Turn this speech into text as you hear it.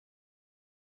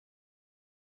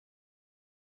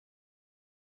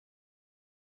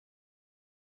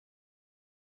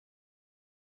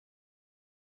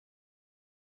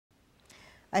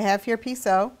I have here piece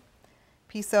O.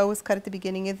 Piece O was cut at the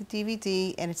beginning of the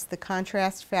DVD, and it's the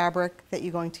contrast fabric that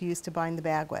you're going to use to bind the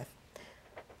bag with.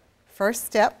 First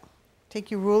step, take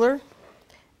your ruler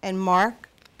and mark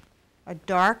a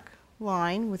dark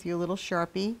line with your little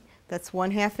Sharpie that's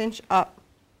 1/2 inch up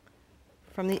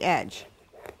from the edge.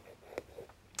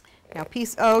 Now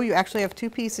piece O, you actually have two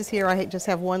pieces here. I just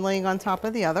have one laying on top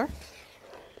of the other.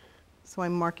 So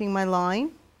I'm marking my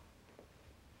line.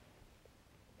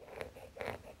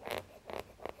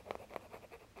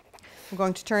 I'm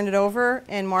going to turn it over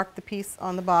and mark the piece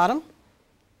on the bottom.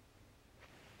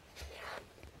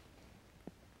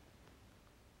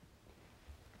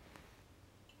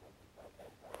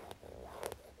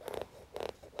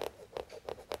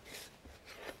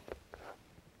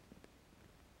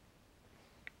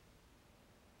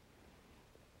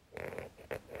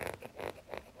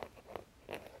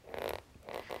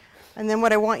 And then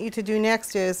what I want you to do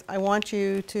next is I want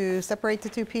you to separate the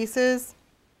two pieces.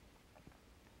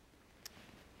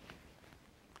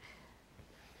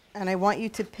 And I want you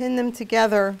to pin them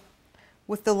together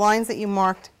with the lines that you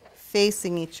marked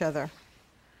facing each other.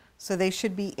 So they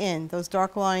should be in. Those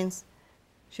dark lines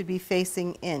should be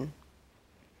facing in,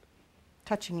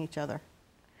 touching each other.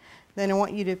 Then I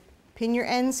want you to pin your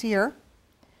ends here.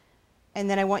 And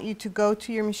then I want you to go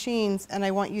to your machines and I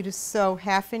want you to sew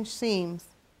 1/2 inch seams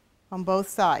on both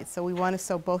sides. So we want to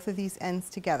sew both of these ends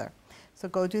together. So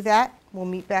go do that. We'll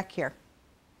meet back here.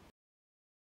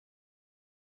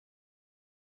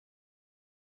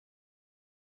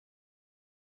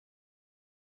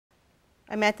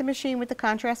 I'm at the machine with the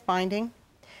contrast binding,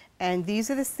 and these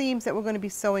are the seams that we're going to be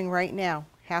sewing right now,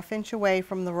 1/2 inch away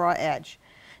from the raw edge.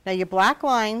 Now your black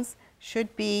lines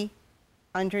should be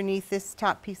underneath this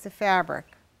top piece of fabric.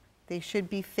 They should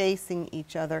be facing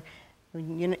each other.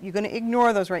 You're going to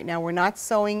ignore those right now. We're not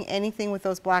sewing anything with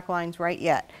those black lines right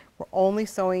yet. We're only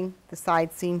sewing the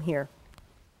side seam here.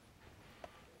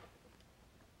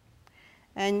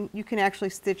 And you can actually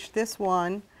stitch this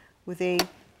one with a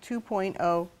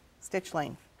 2.0 stitch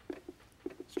length,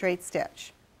 straight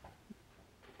stitch,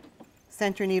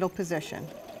 center needle position,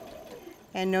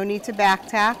 and no need to back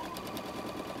tack.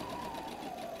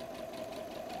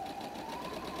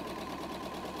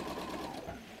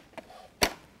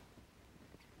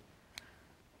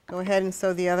 Go ahead and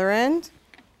sew the other end.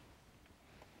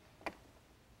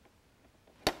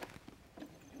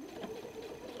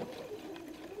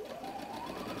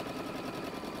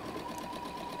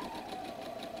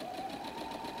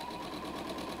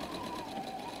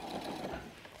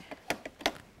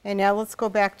 And now let's go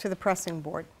back to the pressing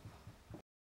board.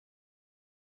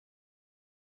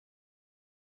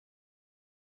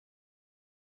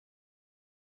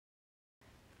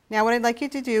 Now what I'd like you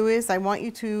to do is I want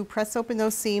you to press open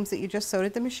those seams that you just sewed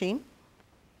at the machine.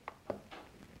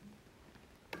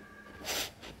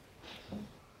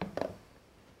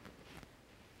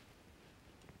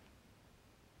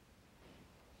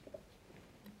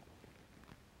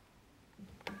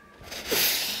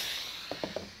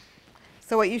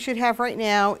 So what you should have right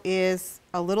now is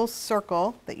a little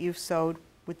circle that you've sewed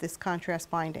with this contrast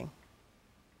binding.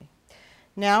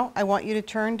 Now I want you to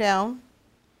turn down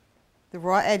the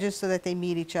raw edges so that they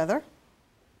meet each other.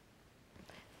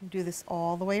 Do this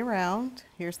all the way around.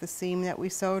 Here's the seam that we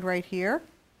sewed right here.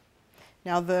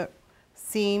 Now the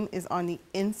seam is on the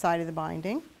inside of the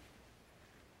binding.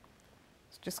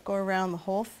 So just go around the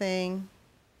whole thing,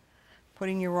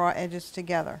 putting your raw edges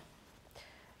together.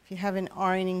 If you have an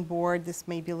ironing board, this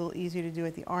may be a little easier to do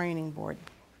at the ironing board.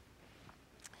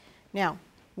 Now,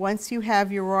 once you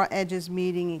have your raw edges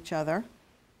meeting each other,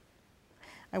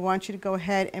 I want you to go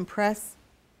ahead and press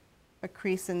a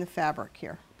crease in the fabric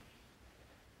here.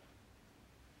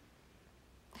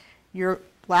 Your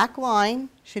black line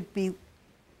should be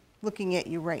looking at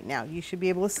you right now. You should be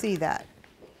able to see that.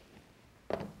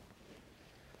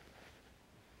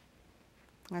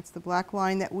 That's the black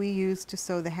line that we use to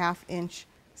sew the 1/2 inch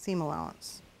seam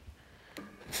allowance.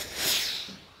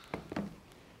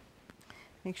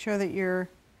 Make sure that your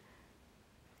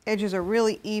edges are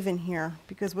really even here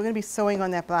because we're going to be sewing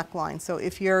on that black line. So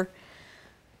if your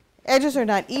edges are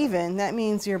not even, that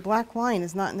means your black line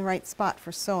is not in the right spot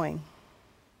for sewing.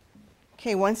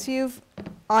 Okay, once you've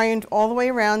ironed all the way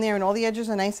around there and all the edges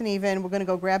are nice and even, we're going to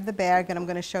go grab the bag and I'm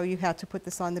going to show you how to put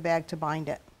this on the bag to bind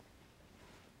it.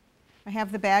 I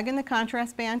have the bag and the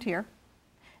contrast band here,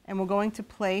 and we're going to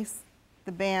place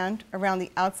the band around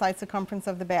the outside circumference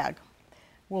of the bag.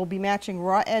 We'll be matching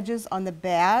raw edges on the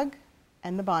bag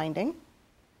and the binding.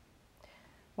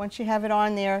 Once you have it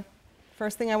on there,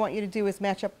 first thing I want you to do is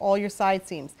match up all your side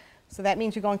seams. So that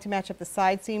means you're going to match up the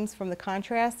side seams from the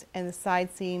contrast and the side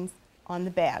seams on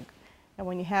the bag. And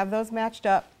when you have those matched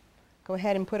up, go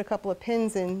ahead and put a couple of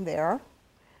pins in there.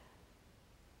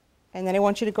 And then I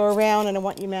want you to go around and I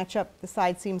want you to match up the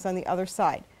side seams on the other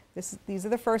side. These are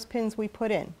the first pins we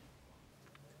put in.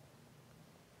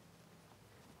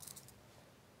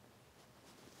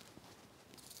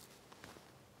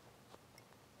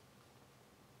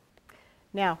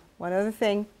 Now, one other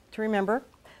thing to remember,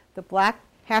 the black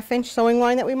 1/2 inch sewing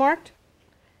line that we marked,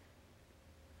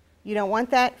 you don't want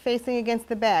that facing against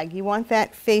the bag. You want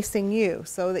that facing you,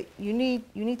 so that you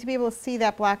need to be able to see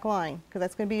that black line, because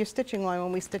that's going to be your stitching line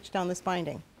when we stitch down this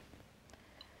binding.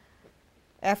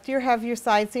 After you have your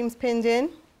side seams pinned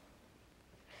in,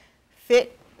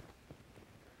 fit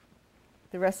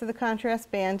the rest of the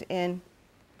contrast band in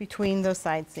between those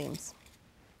side seams.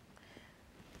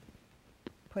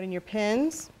 Put in your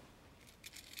pins,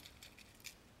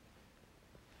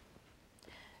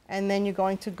 and then you're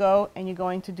going to go and you're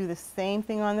going to do the same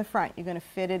thing on the front. You're going to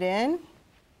fit it in,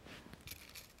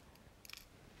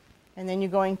 and then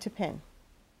you're going to pin.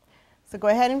 So go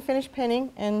ahead and finish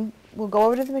pinning, and we'll go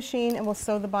over to the machine and we'll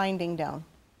sew the binding down.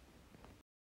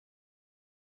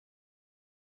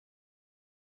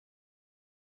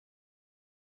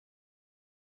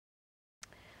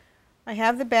 I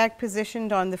have the bag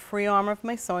positioned on the free arm of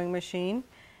my sewing machine,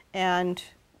 and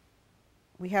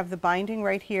we have the binding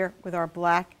right here with our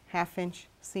black 1/2 inch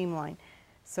seam line.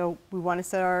 So we want to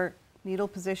set our needle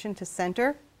position to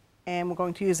center, and we're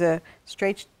going to use a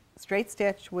straight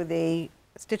stitch with a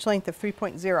stitch length of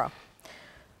 3.0.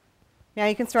 Now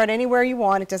you can start anywhere you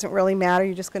want. It doesn't really matter.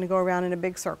 You're just going to go around in a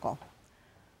big circle.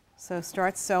 So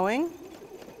start sewing.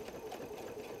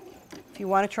 If you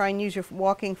want to try and use your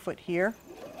walking foot here,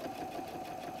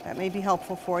 that may be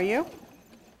helpful for you.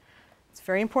 It's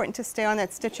very important to stay on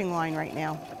that stitching line right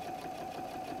now.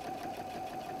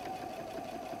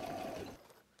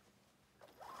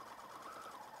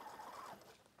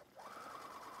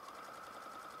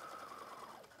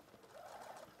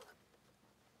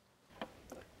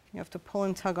 You have to pull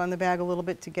and tug on the bag a little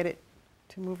bit to get it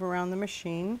to move around the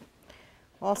machine.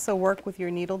 Also work with your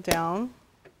needle down.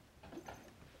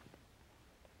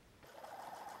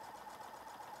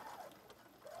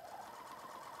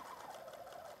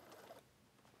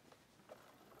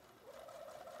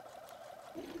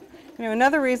 You know,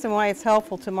 another reason why it's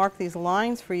helpful to mark these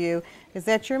lines for you is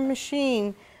that your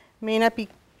machine may not be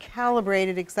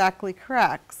calibrated exactly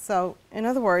correct. So in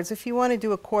other words, if you want to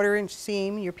do a 1/4 inch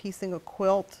seam, you're piecing a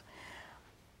quilt,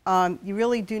 you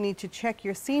really do need to check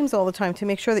your seams all the time to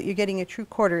make sure that you're getting a true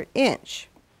 1/4 inch.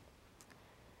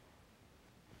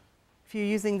 If you're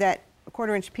using that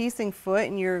 1/4 inch piecing foot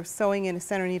and you're sewing in a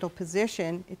center needle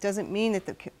position, it doesn't mean that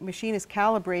the machine is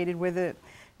calibrated where the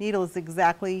needle is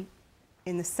exactly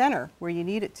in the center where you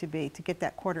need it to be to get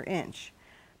that 1/4 inch.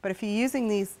 But if you're using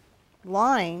these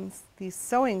lines, these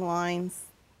sewing lines,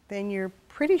 then you're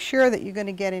pretty sure that you're going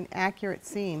to get an accurate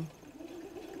seam.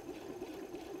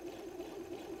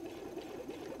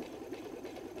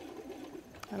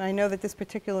 And I know that this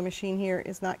particular machine here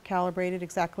is not calibrated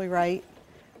exactly right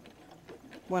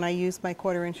when I use my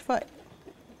 1/4 inch foot.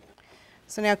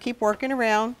 So now keep working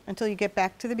around until you get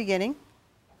back to the beginning.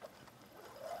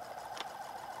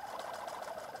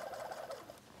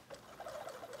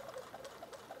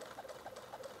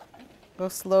 Go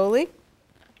slowly.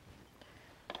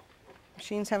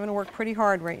 Machine's having to work pretty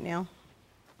hard right now.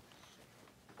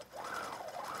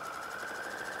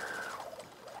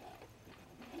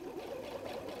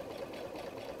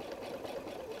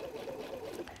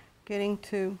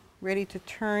 Getting ready to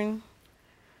turn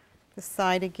the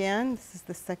side again. This is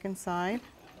the second side.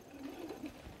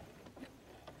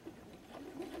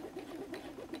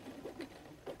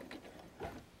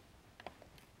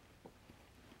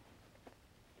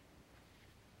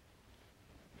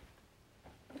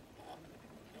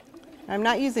 I'm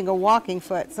not using a walking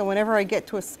foot, so whenever I get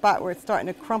to a spot where it's starting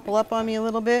to crumple up on me a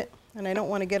little bit, and I don't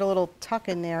want to get a little tuck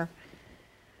in there,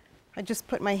 I just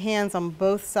put my hands on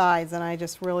both sides and I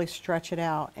just really stretch it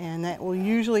out, and that will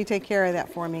usually take care of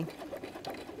that for me.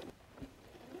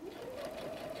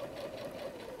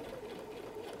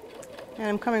 And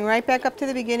I'm coming right back up to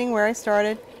the beginning where I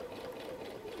started.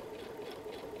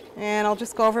 And I'll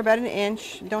just go over about 1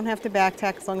 inch. You don't have to back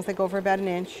tack as long as I go over about 1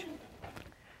 inch.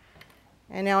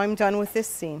 And now I'm done with this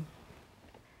seam.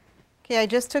 Okay, I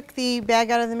just took the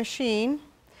bag out of the machine,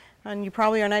 and you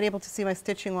probably are not able to see my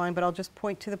stitching line, but I'll just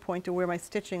point to the point of where my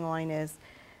stitching line is.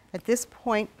 At this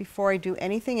point, before I do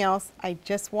anything else, I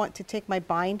just want to take my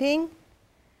binding,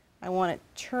 I want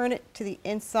to turn it to the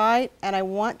inside, and I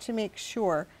want to make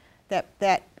sure that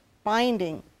that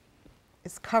binding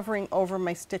is covering over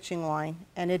my stitching line,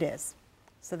 and it is.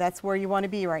 So that's where you want to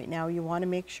be right now. You want to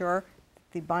make sure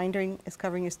the binding is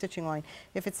covering your stitching line.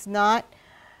 If it's not,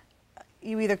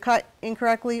 you either cut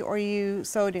incorrectly or you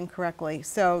sewed incorrectly.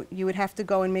 So you would have to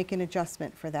go and make an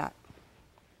adjustment for that.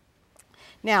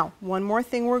 Now, one more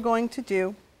thing we're going to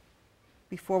do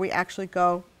before we actually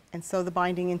go and sew the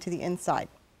binding into the inside.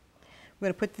 I'm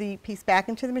going to put the piece back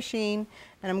into the machine,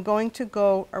 and I'm going to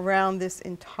go around this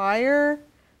entire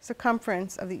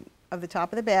circumference of the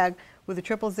top of the bag with a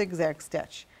triple zigzag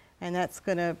stitch, and that's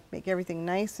going to make everything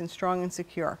nice and strong and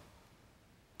secure.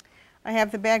 I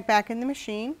have the bag back in the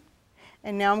machine,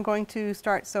 and now I'm going to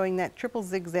start sewing that triple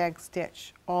zigzag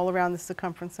stitch all around the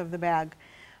circumference of the bag.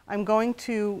 I'm going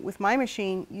to, with my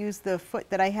machine, use the foot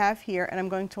that I have here, and I'm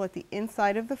going to let the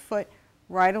inside of the foot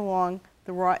right along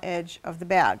the raw edge of the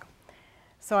bag.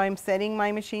 So I'm setting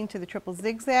my machine to the triple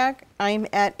zigzag. I'm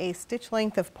at a stitch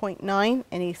length of 0.9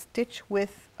 and a stitch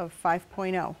width of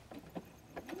 5.0.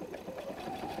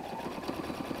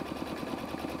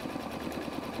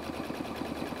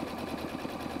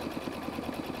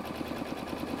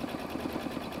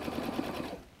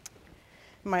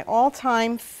 My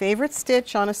all-time favorite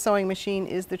stitch on a sewing machine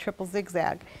is the triple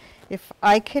zigzag. If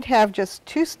I could have just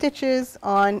 2 stitches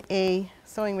on a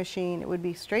sewing machine, it would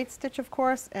be straight stitch, of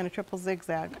course, and a triple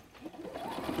zigzag.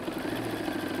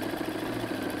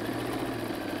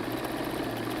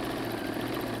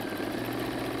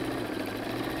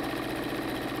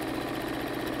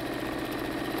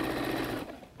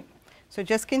 So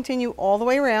just continue all the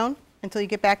way around until you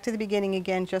get back to the beginning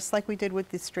again, just like we did with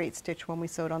the straight stitch when we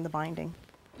sewed on the binding.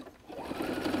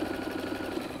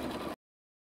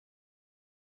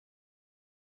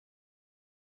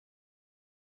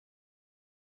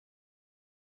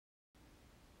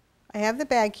 I have the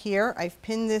bag here. I've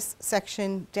pinned this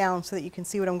section down so that you can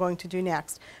see what I'm going to do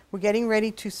next. We're getting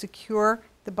ready to secure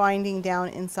the binding down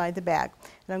inside the bag,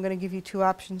 and I'm going to give you 2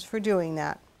 options for doing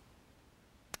that.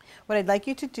 What I'd like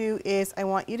you to do is I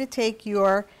want you to take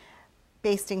your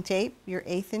basting tape, your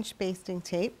 1/8 inch basting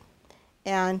tape,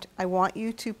 and I want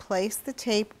you to place the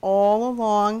tape all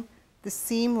along the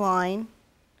seam line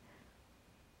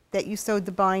that you sewed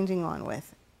the binding on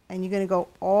with. And you're going to go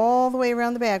all the way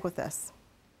around the bag with this.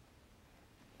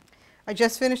 I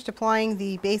just finished applying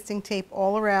the basting tape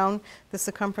all around the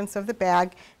circumference of the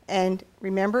bag, and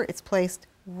remember, it's placed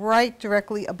right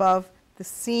directly above the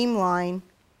seam line,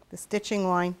 the stitching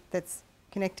line that's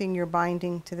connecting your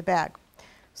binding to the bag.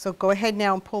 So go ahead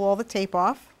now and pull all the tape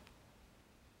off.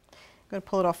 I'm going to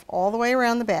pull it off all the way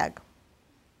around the bag.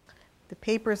 The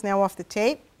paper is now off the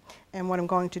tape, and what I'm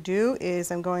going to do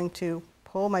is I'm going to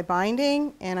pull my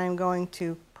binding and I'm going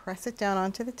to press it down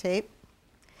onto the tape.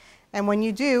 And when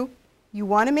you do, you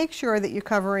want to make sure that you're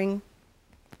covering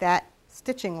that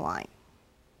stitching line.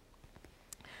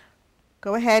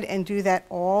 Go ahead and do that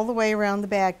all the way around the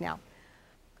bag now.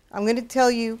 I'm going to tell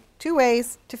you 2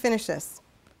 ways to finish this.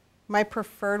 My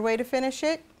preferred way to finish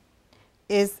it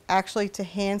is actually to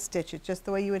hand stitch it, just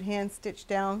the way you would hand stitch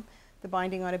down the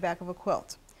binding on the back of a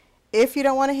quilt. If you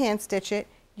don't want to hand stitch it,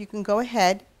 you can go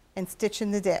ahead and stitch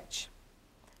in the ditch.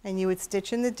 And you would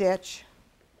stitch in the ditch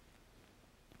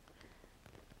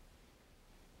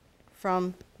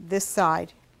from this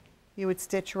side. You would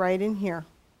stitch right in here.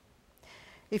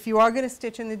 If you are going to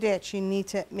stitch in the ditch, you need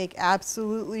to make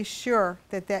absolutely sure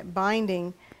that that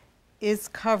binding is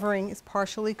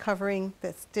partially covering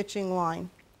the stitching line.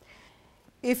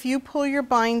 If you pull your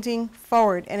binding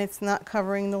forward and it's not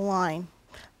covering the line,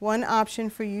 one option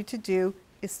for you to do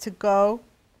is to go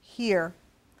here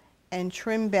and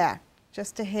trim back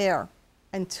just a hair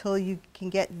until you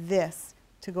can get this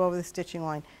to go over the stitching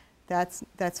line.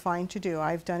 That's fine to do.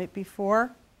 I've done it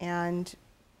before, and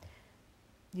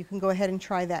you can go ahead and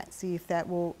try that, see if that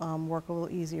will work a little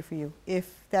easier for you.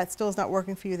 If that still is not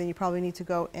working for you, then you probably need to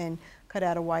go and cut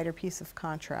out a wider piece of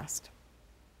contrast.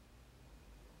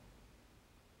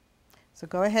 So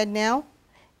go ahead now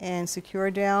and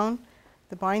secure down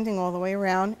the binding all the way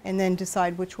around, and then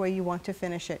decide which way you want to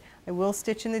finish it. I will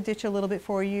stitch in the ditch a little bit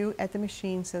for you at the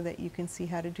machine so that you can see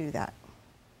how to do that.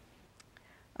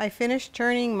 I finished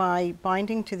turning my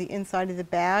binding to the inside of the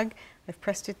bag. I've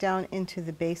pressed it down into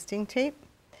the basting tape,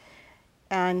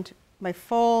 and my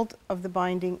fold of the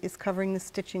binding is covering the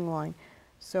stitching line.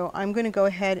 So I'm going to go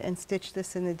ahead and stitch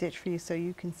this in the ditch for you so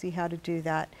you can see how to do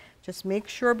that. Just make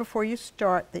sure before you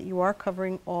start that you are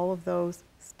covering all of those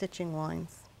stitching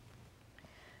lines.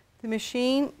 The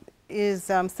machine is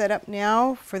set up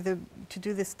now to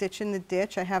do the stitch in the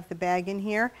ditch. I have the bag in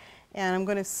here, and I'm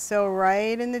going to sew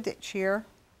right in the ditch here.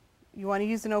 You want to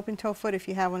use an open toe foot if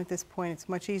you have one at this point. It's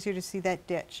much easier to see that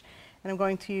ditch. And I'm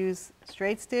going to use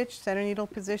straight stitch, center needle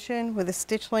position with a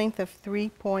stitch length of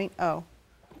 3.0.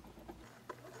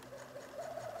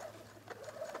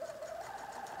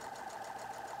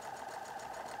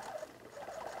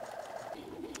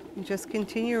 You just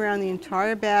continue around the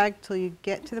entire bag till you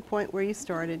get to the point where you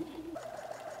started.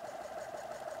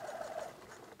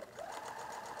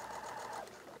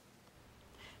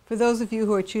 For those of you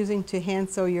who are choosing to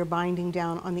hand sew your binding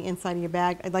down on the inside of your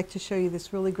bag, I'd like to show you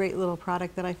this really great little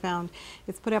product that I found.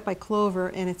 It's put out by Clover,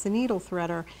 and it's a needle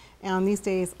threader. And these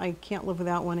days I can't live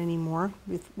without one anymore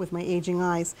with my aging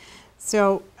eyes.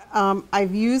 So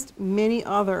I've used many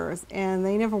others and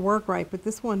they never work right, but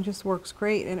this one just works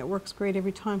great, and it works great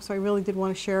every time. So I really did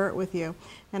want to share it with you,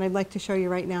 and I'd like to show you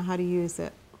right now how to use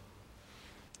it.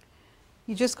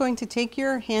 You're just going to take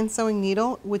your hand sewing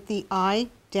needle with the eye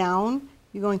down.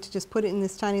 You're going to just put it in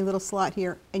this tiny little slot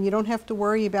here, and you don't have to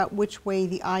worry about which way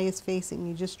the eye is facing.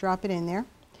 You just drop it in there.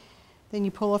 Then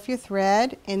you pull off your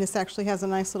thread, and this actually has a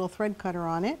nice little thread cutter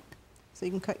on it, so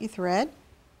you can cut your thread.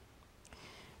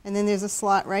 And then there's a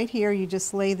slot right here. You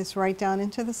just lay this right down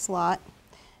into the slot,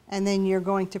 and then you're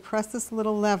going to press this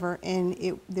little lever,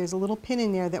 and there's a little pin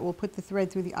in there that will put the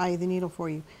thread through the eye of the needle for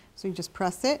you. So you just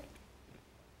press it.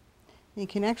 You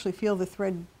can actually feel the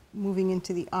thread moving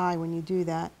into the eye when you do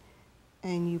that.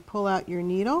 And you pull out your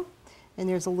needle, and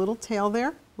there's a little tail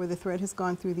there where the thread has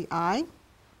gone through the eye,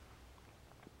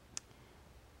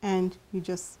 and you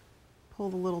just pull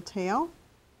the little tail,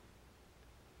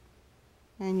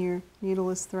 and your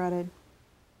needle is threaded.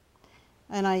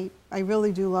 And I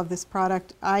really do love this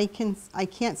product. I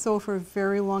can't sew for a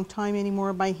very long time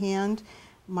anymore by hand.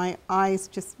 My eyes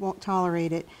just won't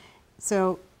tolerate it.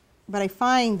 But I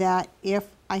find that if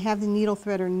I have the needle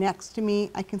threader next to me,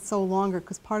 I can sew longer,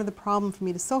 because part of the problem for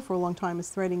me to sew for a long time is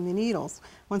threading the needles.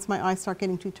 Once my eyes start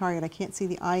getting too tired, I can't see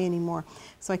the eye anymore.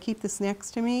 So I keep this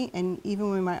next to me, and even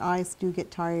when my eyes do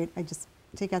get tired, I just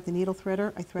take out the needle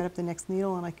threader, I thread up the next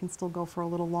needle, and I can still go for a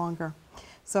little longer.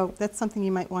 So that's something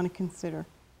you might want to consider.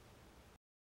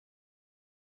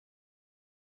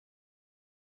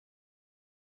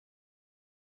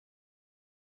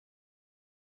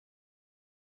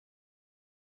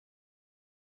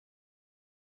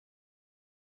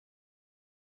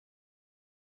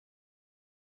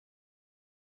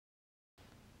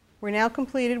 We're now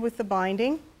completed with the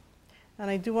binding, and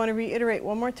I do want to reiterate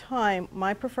one more time,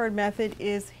 my preferred method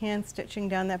is hand stitching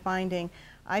down that binding.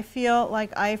 I feel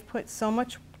like I've put so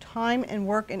much time and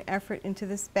work and effort into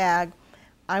this bag.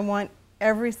 I want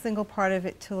every single part of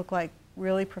it to look like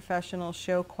really professional,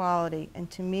 show quality,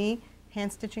 and to me,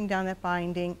 hand stitching down that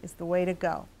binding is the way to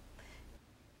go.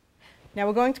 Now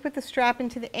we're going to put the strap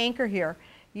into the anchor here.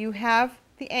 You have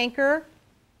the anchor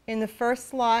in the first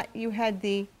slot. You had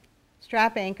the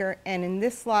strap anchor, and in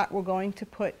this slot we're going to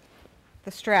put the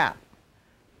strap.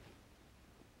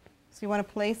 So you want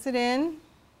to place it in.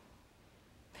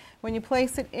 When you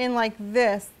place it in like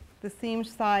this, the seam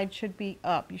side should be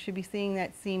up. You should be seeing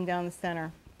that seam down the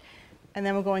center. And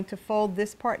then we're going to fold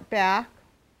this part back.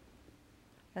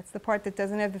 That's the part that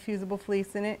doesn't have the fusible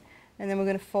fleece in it. And then we're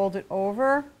going to fold it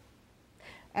over,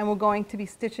 and we're going to be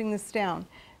stitching this down.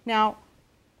 Now,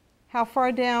 how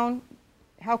far down,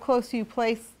 how close do you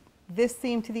place this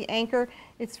seam to the anchor?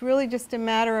 It's really just a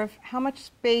matter of how much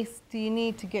space do you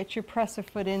need to get your presser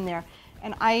foot in there,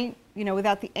 and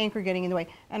without the anchor getting in the way.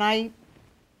 And I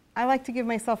like to give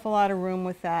myself a lot of room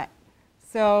with that.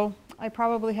 So I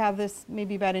probably have this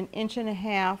maybe about 1.5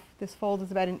 inches. This fold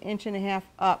is about 1.5 inches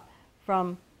up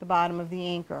from the bottom of the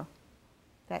anchor,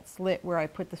 that slit where I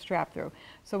put the strap through.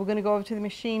 So we're going to go over to the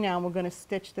machine now, and we're going to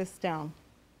stitch this down.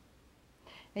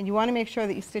 And you want to make sure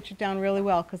that you stitch it down really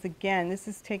well, because again, this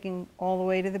is taking all the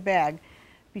way to the bag.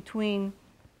 Between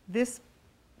this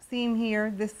seam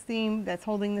here, this seam that's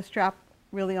holding the strap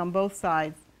really on both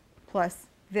sides, plus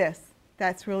this,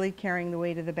 that's really carrying the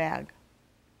weight of the bag.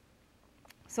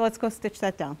 So let's go stitch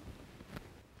that down.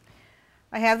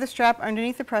 I have the strap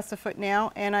underneath the presser foot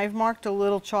now, and I've marked a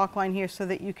little chalk line here so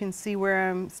that you can see where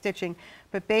I'm stitching.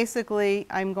 But basically,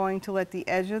 I'm going to let the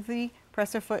edge of the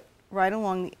presser foot right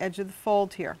along the edge of the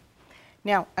fold here.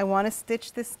 Now, I want to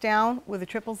stitch this down with a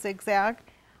triple zigzag.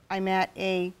 I'm at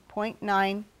a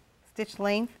 0.9 stitch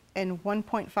length and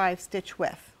 1.5 stitch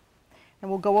width. And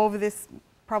we'll go over this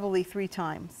probably 3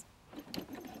 times.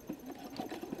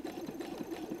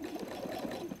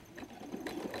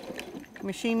 The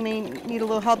machine may need a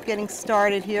little help getting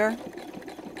started here,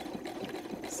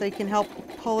 so you can help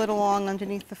pull it along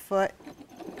underneath the foot.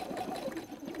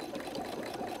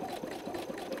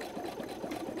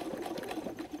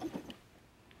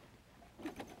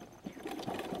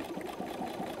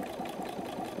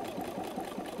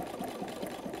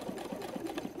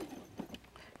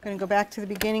 I'm going to go back to the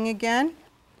beginning again,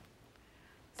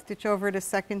 stitch over it a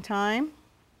second time.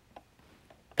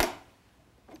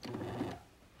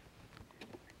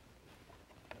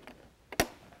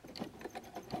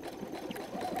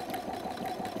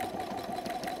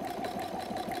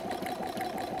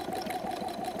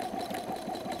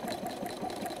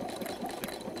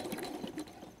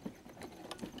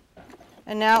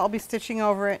 And now I'll be stitching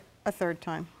over it a third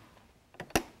time.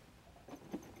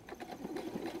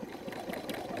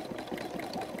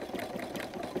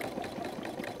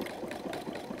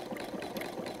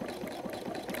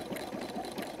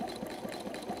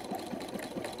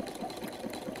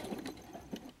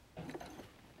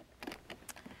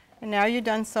 And now you're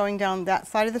done sewing down that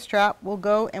side of the strap. We'll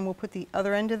go and we'll put the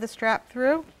other end of the strap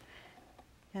through,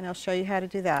 and I'll show you how to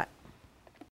do that.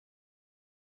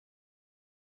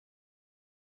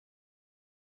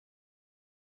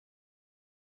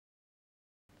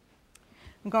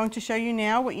 I'm going to show you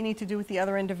now what you need to do with the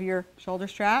other end of your shoulder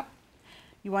strap.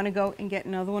 You want to go and get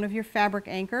another one of your fabric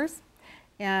anchors,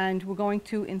 and we're going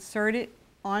to insert it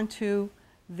onto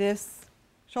this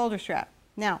shoulder strap.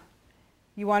 Now,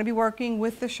 you want to be working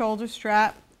with the shoulder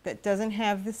strap that doesn't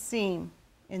have the seam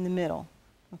in the middle,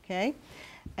 okay?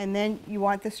 And then you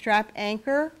want the strap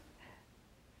anchor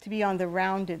to be on the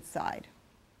rounded side.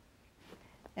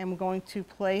 And we're going to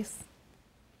place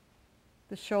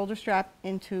the shoulder strap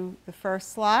into the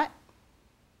first slot,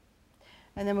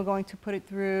 and then we're going to put it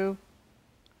through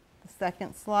the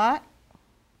second slot.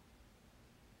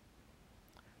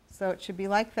 So it should be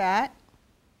like that,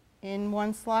 in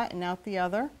one slot and out the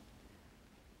other.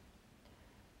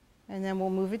 And then we'll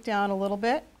move it down a little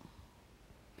bit.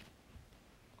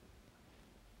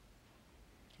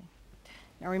 Okay.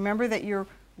 Now remember that your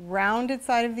rounded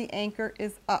side of the anchor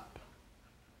is up.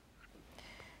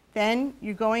 Then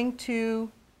you're going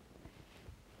to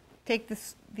take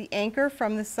the anchor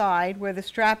from the side where the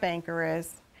strap anchor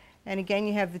is. And again,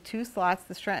 you have the two slots,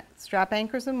 the strap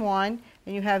anchor's in one,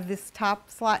 and you have this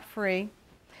top slot free.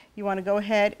 You want to go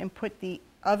ahead and put the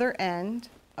other end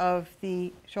of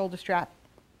the shoulder strap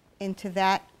into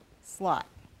that slot.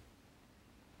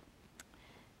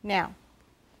 Now,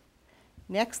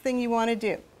 next thing you want to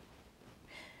do,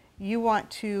 you want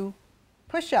to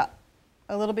push up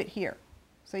a little bit here.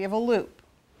 So you have a loop.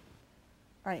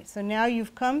 All right, so now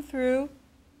you've come through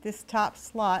this top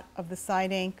slot of the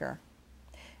side anchor.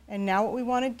 And now what we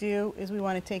want to do is we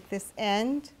want to take this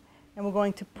end and we're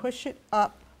going to push it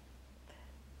up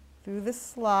through the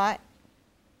slot.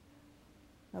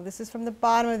 Now this is from the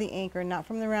bottom of the anchor, not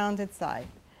from the rounded side.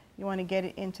 You want to get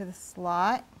it into the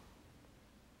slot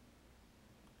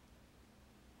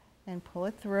and pull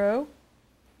it through.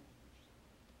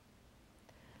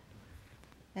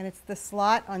 And it's the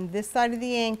slot on this side of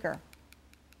the anchor.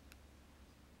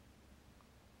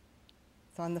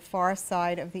 It's on the far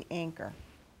side of the anchor.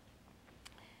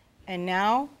 And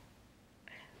now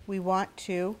we want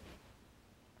to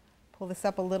pull this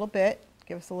up a little bit,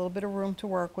 give us a little bit of room to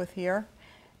work with here.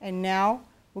 And now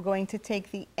we're going to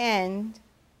take the end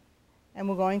and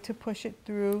we're going to push it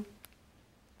through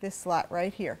this slot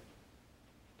right here.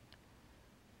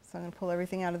 So I'm going to pull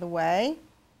everything out of the way.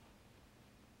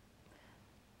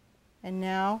 And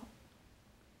now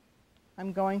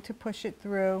I'm going to push it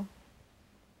through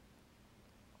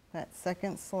that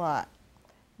second slot.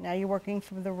 Now you're working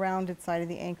from the rounded side of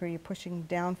the anchor. You're pushing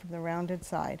down from the rounded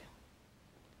side.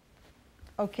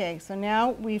 Okay, so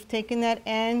now we've taken that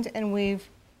end and we've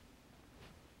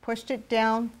pushed it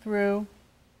down through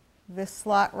this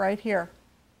slot right here.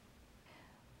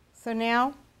 So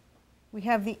now we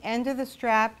have the end of the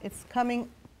strap. It's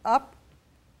coming up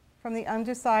from the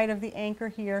underside of the anchor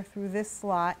here through this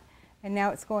slot, and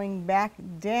now it's going back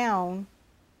down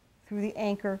through the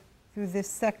anchor through this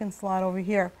second slot over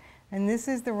here. And this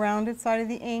is the rounded side of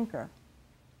the anchor.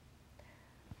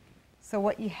 So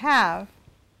what you have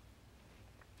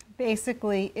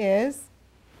basically is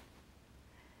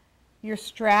your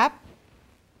strap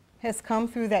has come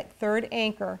through that third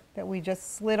anchor that we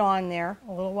just slid on there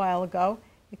a little while ago.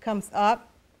 It comes up,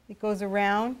 it goes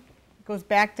around, it goes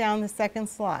back down the second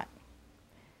slot.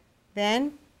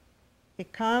 Then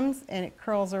it comes and it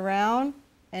curls around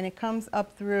and it comes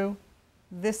up through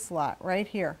this slot right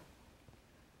here.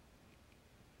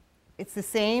 It's the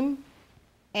same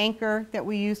anchor that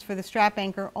we used for the strap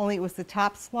anchor, only it was the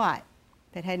top slot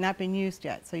that had not been used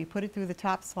yet. So you put it through the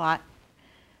top slot,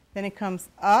 then it comes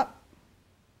up,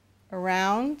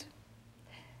 around,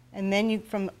 and then you,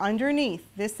 from underneath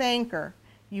this anchor,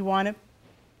 you want to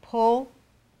pull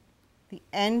the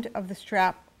end of the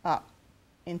strap up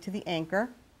into the anchor.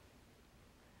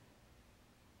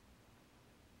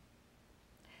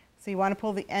 So you want to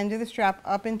pull the end of the strap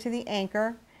up into the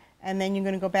anchor, and then you're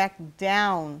going to go back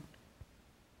down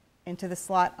into the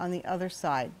slot on the other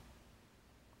side.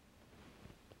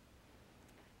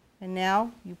 And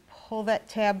now you pull that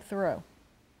tab through.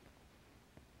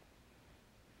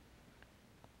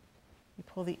 You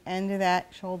pull the end of that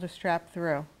shoulder strap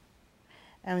through.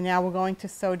 And now we're going to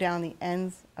sew down the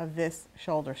ends of this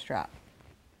shoulder strap.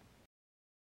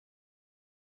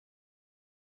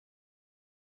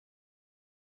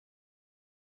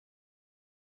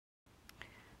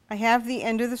 I have the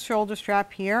end of the shoulder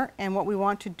strap here, and what we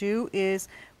want to do is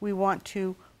we want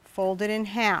to fold it in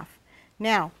half.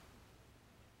 Now,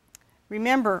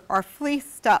 remember our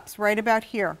fleece stops right about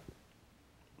here.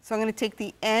 So I'm going to take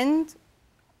the end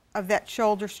of that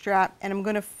shoulder strap and I'm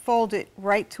going to fold it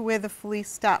right to where the fleece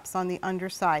stops on the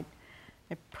underside.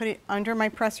 I put it under my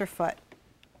presser foot.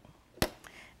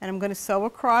 And I'm going to sew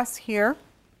across here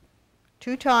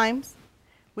 2 times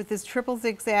with this triple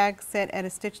zigzag set at a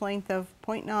stitch length of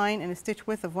 0.9 and a stitch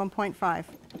width of 1.5.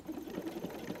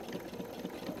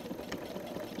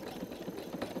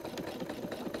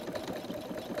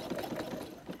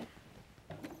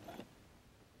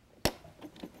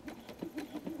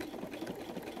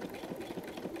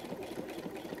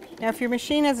 Now if your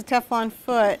machine has a Teflon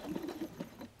foot,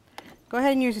 go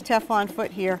ahead and use a Teflon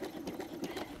foot here.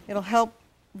 It'll help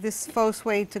this faux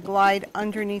suede to glide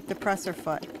underneath the presser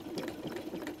foot.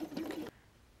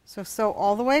 So sew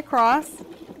all the way across.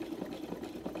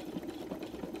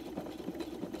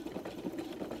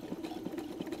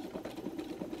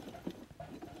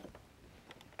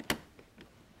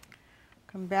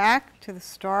 Come back to the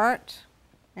start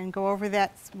and go over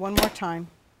that one more time.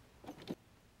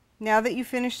 Now that you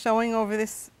finish sewing over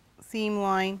this seam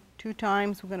line 2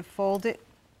 times, we're going to fold it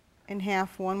in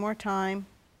half one more time.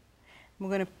 We're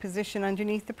going to position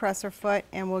underneath the presser foot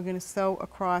and we're going to sew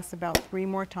across about 3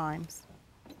 more times.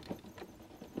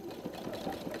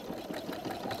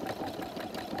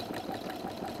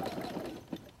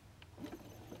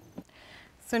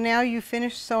 So now you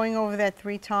finish sewing over that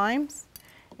 3 times,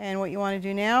 and what you want to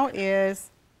do now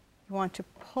is you want to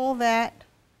pull that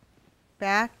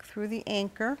back through the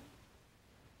anchor.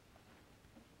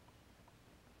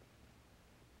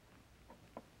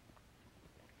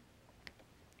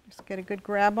 Just get a good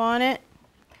grab on it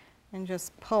and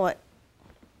just pull it.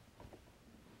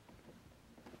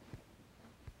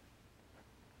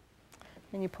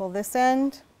 And you pull this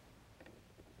end.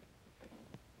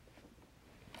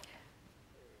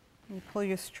 You pull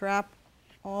your strap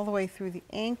all the way through the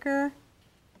anchor.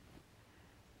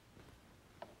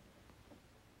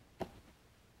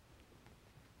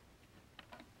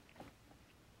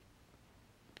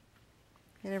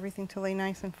 Get everything to lay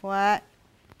nice and flat.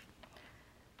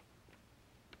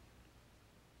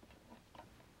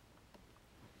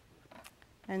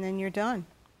 And then you're done.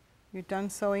 You're done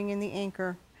sewing in the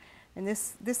anchor. And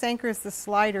this anchor is the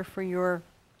slider for your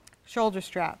shoulder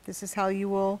strap. This is how you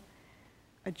will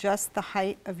adjust the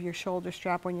height of your shoulder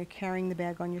strap when you're carrying the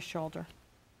bag on your shoulder.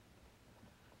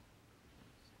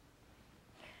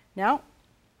 Now,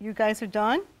 you guys are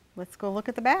done. Let's go look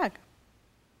at the bag.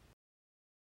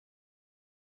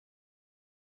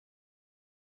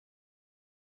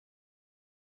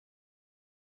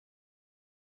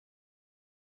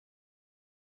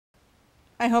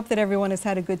 I hope that everyone has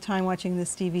had a good time watching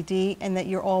this DVD and that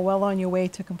you're all well on your way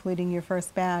to completing your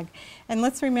first bag. And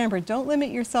let's remember, don't limit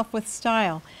yourself with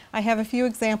style. I have a few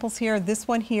examples here. This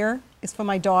one here is for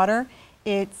my daughter.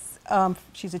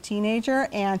 She's a teenager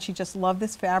and she just loved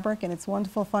this fabric, and it's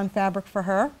wonderful, fun fabric for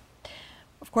her.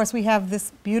 Of course, we have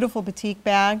this beautiful batik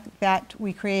bag that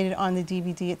we created on the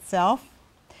DVD itself.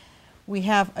 We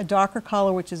have a darker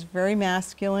color which is very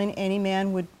masculine. Any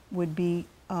man would be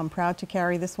proud to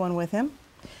carry this one with him.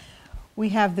 We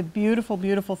have the beautiful,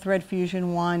 beautiful Thread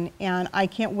Fusion one, and I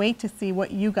can't wait to see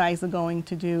what you guys are going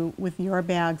to do with your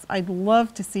bags. I'd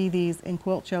love to see these in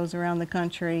quilt shows around the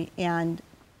country, and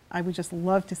I would just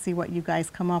love to see what you guys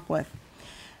come up with.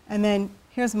 And then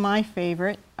here's my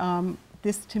favorite.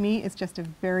 This to me is just a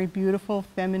very beautiful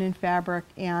feminine fabric,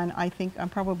 and I think I'm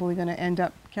probably going to end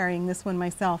up carrying this one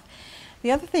myself.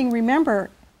 The other thing, remember,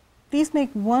 these make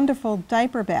wonderful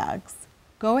diaper bags.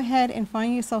 Go ahead and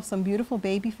find yourself some beautiful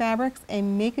baby fabrics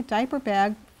and make a diaper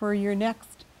bag for your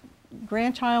next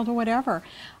grandchild or whatever.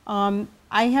 I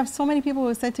have so many people who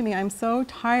have said to me, I'm so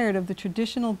tired of the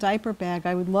traditional diaper bag.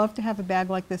 I would love to have a bag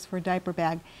like this for a diaper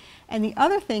bag. And the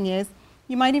other thing is,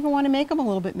 you might even want to make them a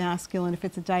little bit masculine if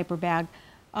it's a diaper bag.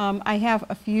 I have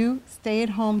a few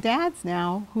stay-at-home dads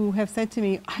now who have said to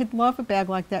me, I'd love a bag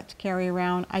like that to carry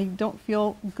around. I don't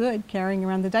feel good carrying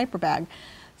around the diaper bag.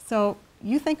 So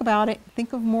you think about it,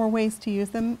 think of more ways to use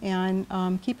them,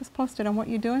 and keep us posted on what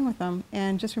you're doing with them.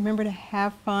 And just remember to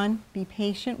have fun, be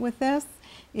patient with this.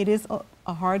 It is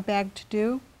a hard bag to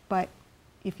do, but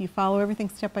if you follow everything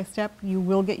step by step, you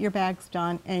will get your bags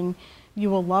done, and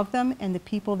you will love them, and the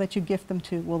people that you gift them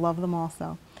to will love them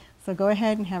also. So go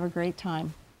ahead and have a great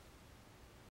time.